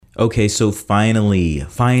Okay, so finally,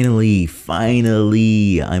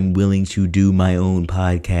 I'm willing to do my own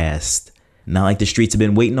podcast. Not like the streets have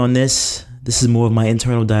been waiting on this. This is more of my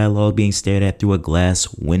internal dialogue being stared at through a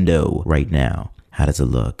glass window right now. How does it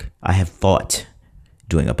look? I have thought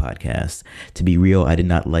doing a podcast. To be real, I did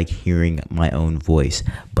not like hearing my own voice,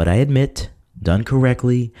 but I admit, done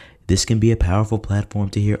correctly, this can be a powerful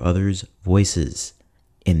platform to hear others' voices.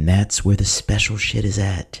 And that's where the special shit is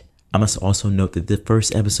at. I must also note that the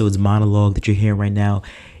first episode's monologue that you're hearing right now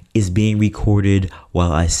is being recorded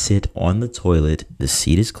while I sit on the toilet. The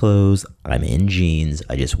seat is closed. I'm in jeans.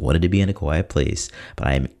 I just wanted to be in a quiet place, but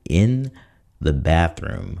I am in the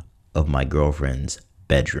bathroom of my girlfriend's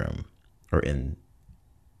bedroom, or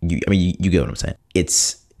you get what I'm saying.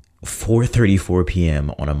 It's 4:34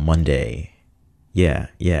 p.m. on a Monday. Yeah.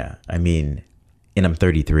 And I'm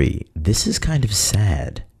 33. This is kind of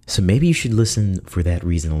sad. So maybe you should listen for that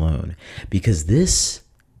reason alone, because this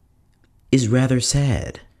is rather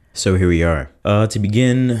sad. So here we are. To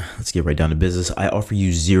begin, let's get right down to business. I offer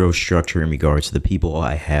you zero structure in regards to the people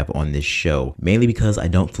I have on this show, mainly because I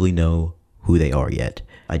don't fully know who they are yet.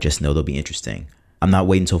 I just know they'll be interesting. I'm not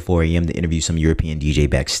waiting until 4 a.m. to interview some European DJ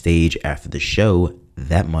backstage after the show.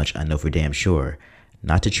 That much I know for damn sure.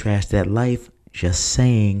 Not to trash that life, just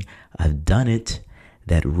saying I've done it.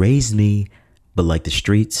 That raised me, but like the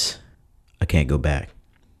streets, I can't go back.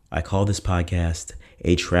 I call this podcast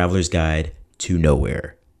A Traveler's Guide to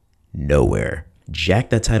Nowhere. Nowhere.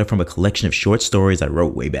 Jacked that title from a collection of short stories I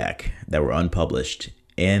wrote way back that were unpublished,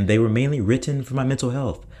 and they were mainly written for my mental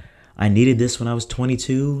health. I needed this when I was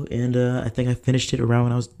 22, and I think I finished it around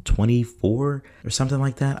when I was 24 or something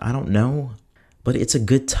like that. I don't know, but it's a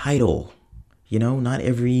good title. You know, not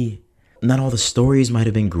all the stories might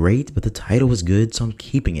have been great, but the title was good, so I'm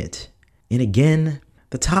keeping it. And again,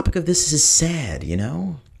 the topic of this is sad, you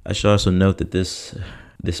know? I should also note that this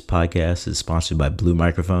podcast is sponsored by Blue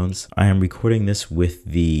Microphones. I am recording this with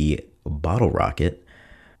the Bottle Rocket.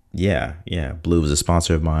 Yeah. Blue was a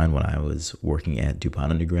sponsor of mine when I was working at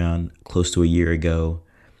DuPont Underground close to a year ago.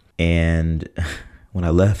 And when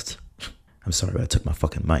I left, I'm sorry, but I took my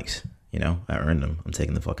fucking mics. You know, I earned them. I'm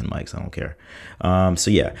taking the fucking mics. I don't care. So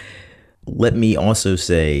yeah, let me also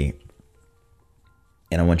say,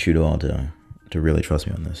 and I want you to all to really trust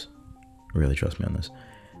me on this. Really trust me on this.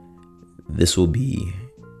 This will be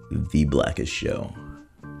the blackest show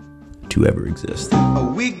to ever exist.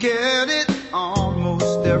 We get it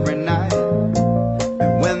almost every night.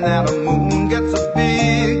 And when that moon